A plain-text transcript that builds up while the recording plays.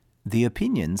The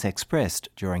opinions expressed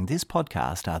during this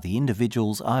podcast are the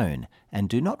individual's own and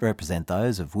do not represent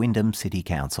those of Wyndham City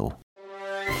Council.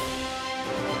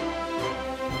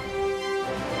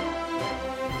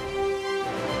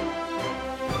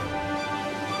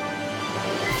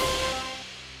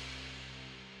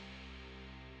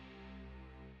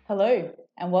 Hello,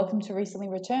 and welcome to Recently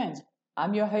Returned.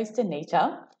 I'm your host,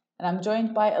 Anita, and I'm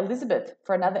joined by Elizabeth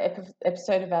for another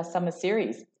episode of our summer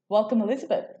series. Welcome,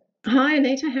 Elizabeth. Hi,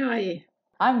 Anita. How are you?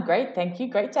 I'm great, thank you.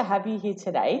 Great to have you here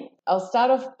today. I'll start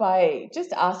off by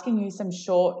just asking you some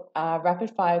short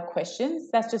rapid-fire questions.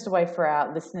 That's just a way for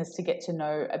our listeners to get to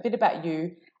know a bit about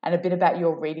you and a bit about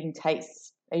your reading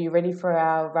tastes. Are you ready for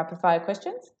our rapid-fire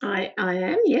questions? I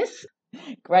am, yes.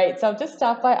 Great. So I'll just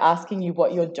start by asking you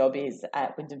what your job is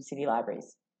at Wyndham City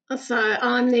Libraries. So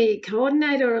I'm the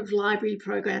coordinator of library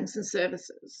programs and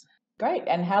services. Great.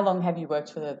 And how long have you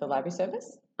worked for the library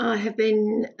service? I have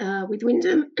been with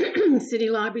Wyndham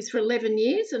City Libraries for 11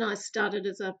 years, and I started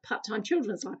as a part-time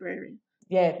children's librarian.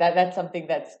 Yeah, that's something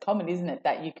that's common, isn't it?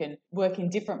 That you can work in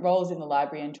different roles in the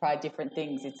library and try different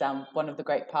things. It's one of the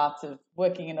great parts of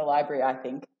working in a library, I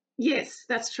think. Yes,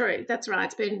 that's true. That's right.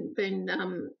 It's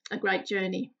been a great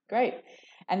journey. Great.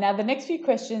 And now the next few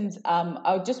questions,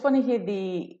 I just want to hear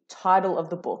the title of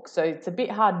the book. So it's a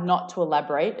bit hard not to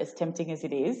elaborate, as tempting as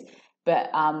it is, but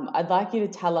I'd like you to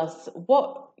tell us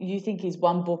what you think is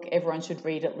one book everyone should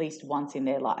read at least once in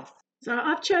their life. So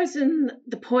I've chosen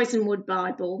the Poisonwood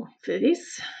Bible for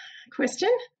this question.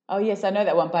 Oh, yes, I know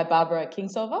that one by Barbara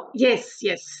Kingsolver. Yes.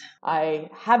 I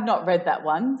have not read that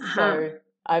one, so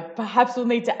I perhaps will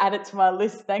need to add it to my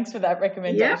list. Thanks for that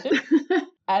recommendation. Yep.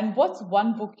 And what's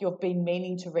one book you've been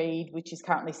meaning to read which is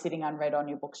currently sitting unread on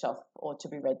your bookshelf or to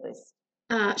be read list?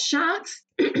 Sharks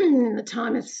in the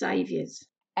Time of Saviours.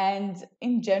 And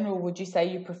in general, would you say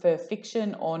you prefer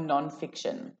fiction or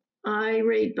non-fiction? I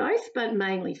read both, but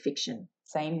mainly fiction.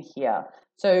 Same here.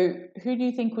 So who do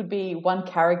you think would be one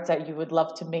character you would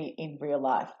love to meet in real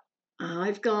life?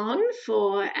 I've gone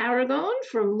for Aragorn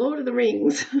from Lord of the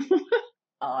Rings.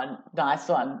 Oh, nice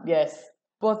one. Yes.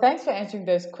 Well, thanks for answering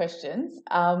those questions.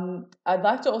 I'd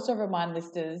like to also remind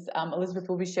listeners, Elizabeth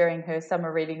will be sharing her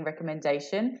summer reading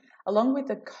recommendation along with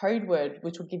a code word,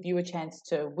 which will give you a chance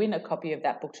to win a copy of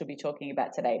that book she'll be talking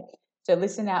about today. So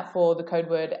listen out for the code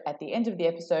word at the end of the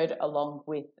episode, along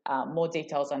with more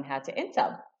details on how to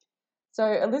enter. So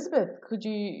Elizabeth, could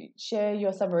you share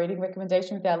your summer reading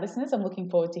recommendation with our listeners? I'm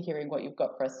looking forward to hearing what you've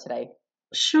got for us today.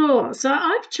 Sure. So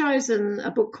I've chosen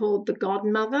a book called The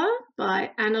Godmother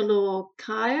by Anne-Laure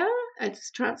Caillard.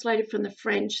 It's translated from the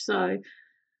French, so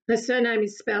her surname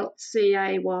is spelt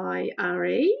Cayre.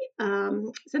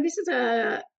 So this is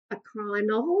a crime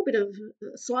novel, a bit of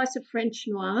a slice of French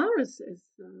noir, as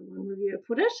one reviewer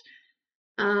put it,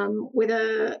 with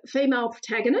a female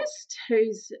protagonist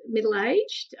who's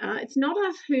middle-aged. It's not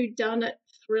a whodunit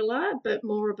thriller, but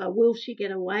more of a will she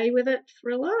get away with it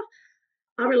thriller.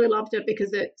 I really loved it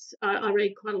because I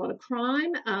read quite a lot of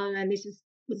crime, and this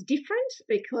was different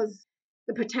because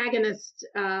the protagonist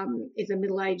is a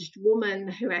middle-aged woman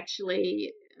who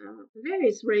actually, for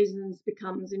various reasons,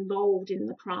 becomes involved in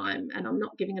the crime. And I'm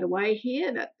not giving it away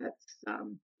here. That's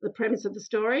the premise of the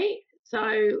story. So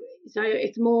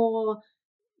it's more,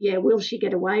 will she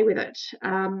get away with it?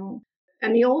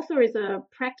 And the author is a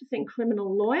practicing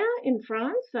criminal lawyer in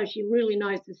France, so she really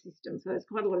knows the system. So there's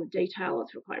quite a lot of detail.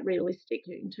 It's quite realistic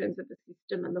in terms of the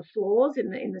system and the flaws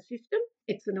in the system.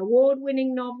 It's an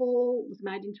award-winning novel. It was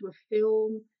made into a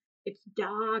film. It's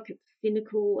dark. It's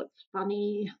cynical. It's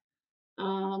funny.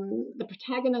 The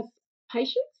protagonist,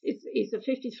 Patience, is a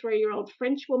 53-year-old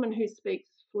French woman who speaks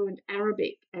fluent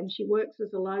Arabic, and she works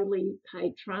as a lowly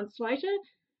paid translator,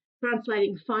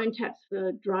 translating phone taps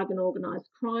for drug and organised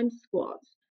crime squads.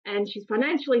 And she's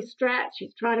financially strapped.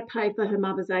 She's trying to pay for her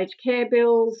mother's aged care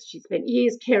bills. She spent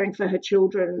years caring for her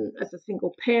children as a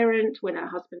single parent when her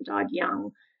husband died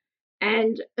young.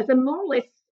 And as a more or less,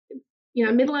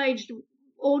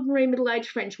 ordinary middle-aged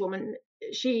French woman,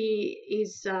 she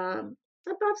is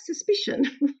above suspicion.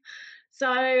 So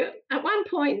at one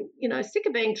point, sick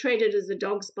of being treated as a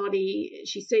dog's body,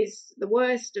 she sees the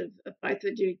worst of both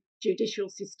the judicial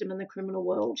system and the criminal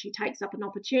world. She takes up an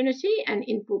opportunity and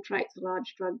infiltrates a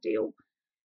large drug deal,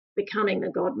 becoming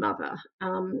the godmother.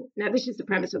 Now, this is the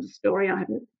premise of the story. I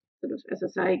haven't as I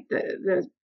say, the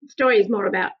story is more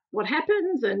about what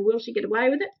happens and will she get away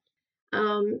with it.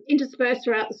 Interspersed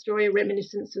throughout the story are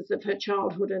reminiscences of her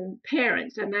childhood and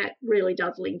parents, and that really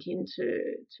does link into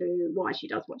why she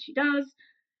does what she does.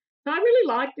 So I really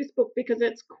like this book because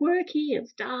it's quirky,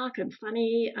 it's dark and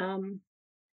funny.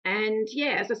 And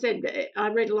yeah, as I said, I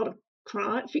read a lot of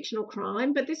fictional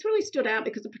crime, but this really stood out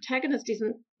because the protagonist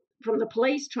isn't from the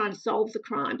police trying to solve the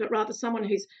crime, but rather someone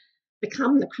who's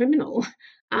become the criminal.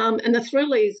 And the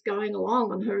thrill is going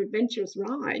along on her adventurous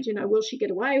ride. Will she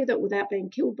get away with it without being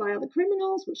killed by other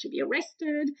criminals? Will she be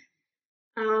arrested?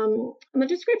 And the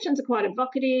descriptions are quite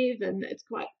evocative, and it's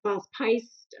quite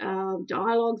fast-paced.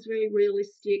 Dialogue's very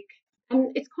realistic,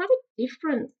 and it's quite a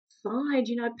different side.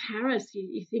 Paris,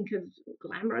 you think of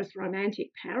glamorous, romantic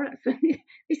Paris.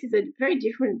 This is a very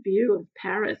different view of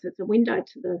Paris. It's a window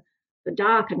to the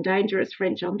dark and dangerous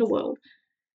French underworld.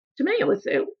 To me,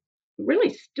 it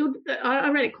really stood. I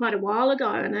read it quite a while ago,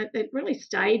 and it really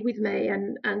stayed with me,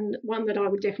 and one that I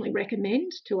would definitely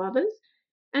recommend to others.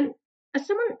 And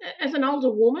as an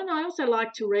older woman, I also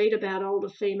like to read about older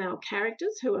female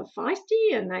characters who are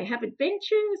feisty and they have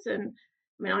adventures. And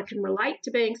I can relate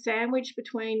to being sandwiched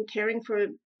between caring for a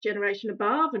generation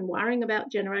above and worrying about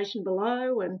generation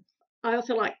below. And I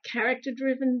also like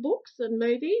character-driven books and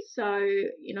movies. So,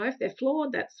 if they're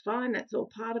flawed, that's fine. That's all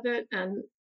part of it. And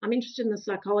I'm interested in the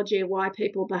psychology of why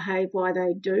people behave why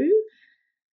they do.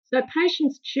 So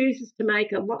Patience chooses to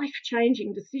make a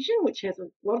life-changing decision, which has a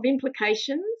lot of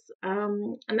implications,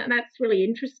 and that's really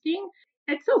interesting.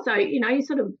 It's also, you're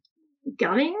sort of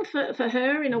gunning for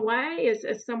her in a way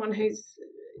as someone who's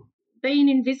been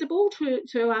invisible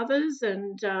to others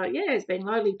and, has been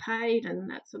lowly paid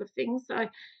and that sort of thing. So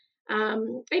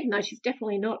even though she's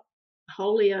definitely not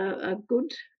wholly a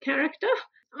good character,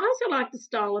 I also like the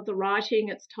style of the writing.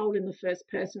 It's told in the first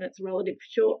person. It's a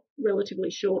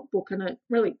relatively short book, and it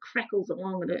really crackles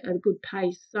along at a good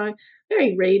pace. So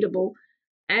very readable.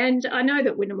 And I know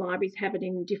that Wyndham Libraries have it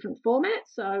in different formats.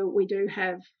 So we do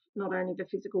have not only the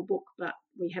physical book, but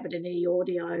we have it in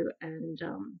e-audio and,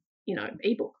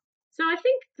 ebook. So I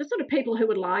think the sort of people who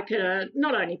would like it are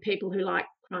not only people who like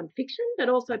crime fiction, but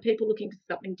also people looking for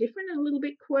something different and a little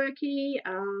bit quirky.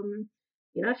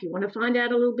 If you want to find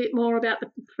out a little bit more about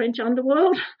the French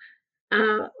underworld.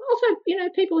 Also,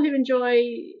 people who enjoy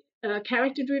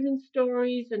character-driven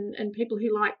stories and people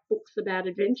who like books about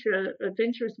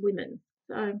adventurous women.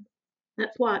 So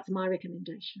that's why it's my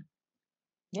recommendation.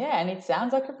 Yeah, and it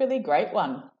sounds like a really great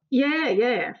one.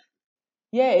 Yeah.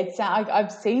 Yeah,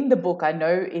 I've seen the book. I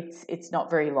know it's not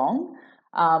very long,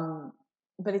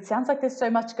 but it sounds like there's so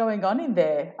much going on in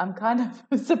there. I'm kind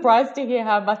of surprised to hear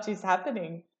how much is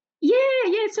happening. Yeah.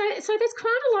 So there's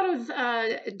quite a lot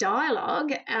of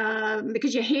dialogue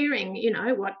because you're hearing,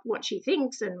 what she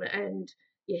thinks, and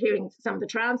you're hearing some of the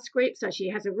transcripts. So she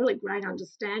has a really great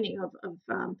understanding of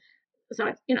so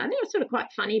there are sort of quite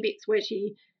funny bits where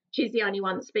she's the only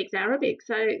one that speaks Arabic.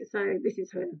 So this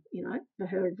is her, for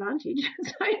her advantage.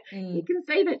 So you can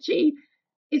see that she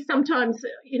is sometimes,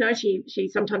 she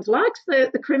sometimes likes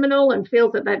the criminal and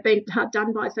feels that they've been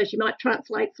done by, so she might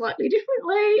translate slightly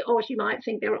differently, or she might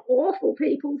think they're awful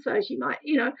people, so she might,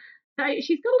 so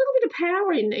she's got a little bit of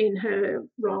power in her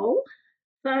role.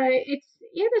 So there's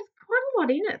quite a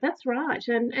lot in it. That's right.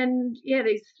 And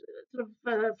these sort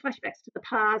of flashbacks to the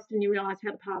past, and you realise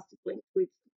how the past is linked with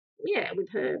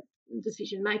her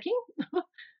decision making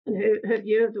and her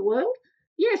view of the world.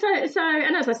 Yeah, so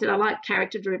and as I said, I like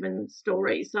character-driven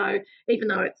stories. So even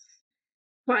though it's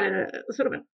quite a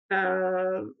sort of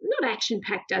not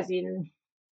action-packed as in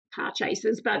car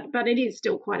chases, but it is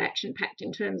still quite action-packed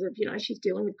in terms of, she's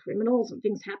dealing with criminals and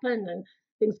things happen and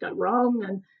things go wrong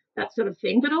and that sort of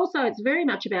thing. But also it's very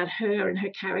much about her and her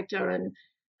character and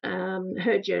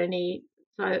her journey.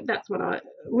 So that's what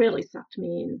really sucked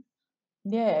me in.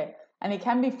 Yeah, and it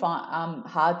can be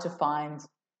hard to find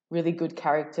really good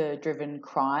character-driven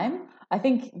crime. I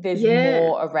think there's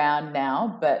more around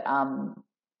now, but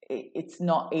it's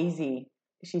not easy.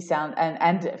 She sounds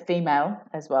and female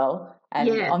as well, and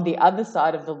on the other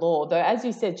side of the law, though, as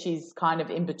you said, she's kind of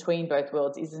in between both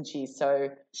worlds, isn't she? So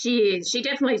she is. She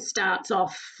definitely starts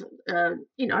off,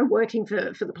 working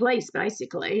for the police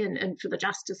basically, and for the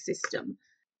justice system.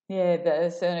 Yeah,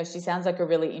 so she sounds like a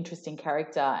really interesting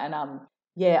character, and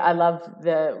I love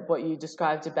what you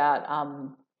described about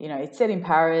it's set in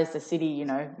Paris, a city,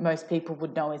 most people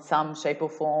would know in some shape or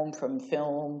form from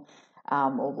film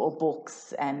or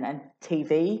books and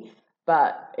TV,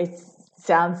 but it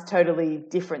sounds totally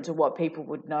different to what people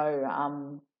would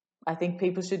know. I think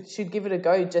people should give it a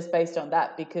go just based on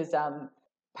that, because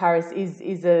Paris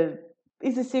is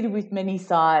a city with many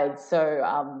sides,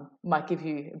 so might give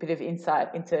you a bit of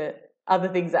insight into other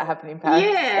things that happen in Paris.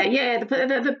 Yeah,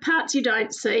 the parts you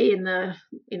don't see in the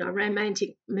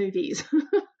romantic movies.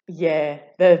 Yeah,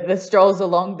 the strolls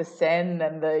along the Seine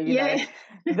and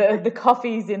the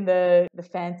coffees in the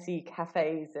fancy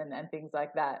cafes and things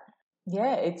like that.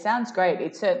 Yeah, it sounds great.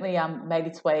 It certainly made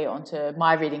its way onto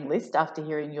my reading list after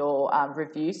hearing your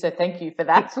review. So thank you for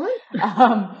that. Excellent.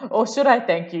 Or should I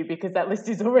thank you, because that list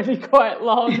is already quite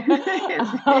long.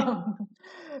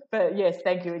 But yes,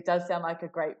 thank you. It does sound like a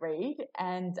great read.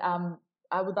 And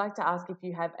I would like to ask if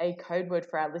you have a code word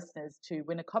for our listeners to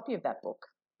win a copy of that book.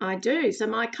 I do. So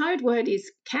my code word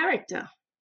is character.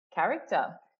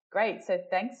 Character. Great. So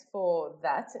thanks for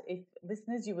that. If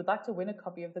listeners, you would like to win a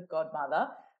copy of The Godmother,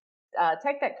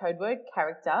 take that code word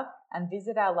character and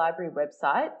visit our library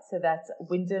website. So that's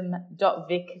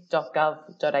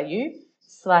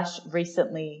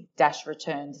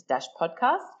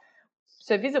wyndham.vic.gov.au/recently-returned-podcast.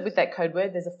 So visit with that code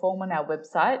word. There's a form on our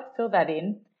website. Fill that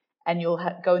in and you'll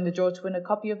go in the draw to win a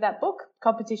copy of that book.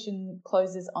 Competition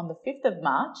closes on the 5th of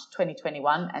March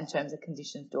 2021 and terms and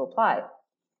conditions do apply.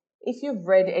 If you've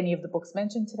read any of the books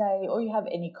mentioned today or you have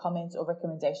any comments or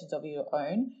recommendations of your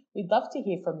own, we'd love to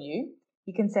hear from you.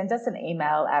 You can send us an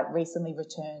email at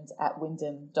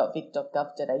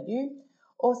recentlyreturned@wyndham.vic.gov.au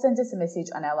or send us a message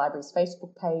on our library's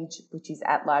Facebook page, which is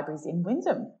at Libraries in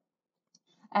Wyndham.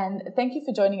 And thank you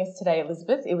for joining us today,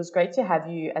 Elizabeth. It was great to have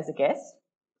you as a guest.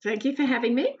 Thank you for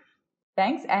having me.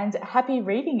 Thanks, and happy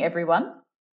reading, everyone.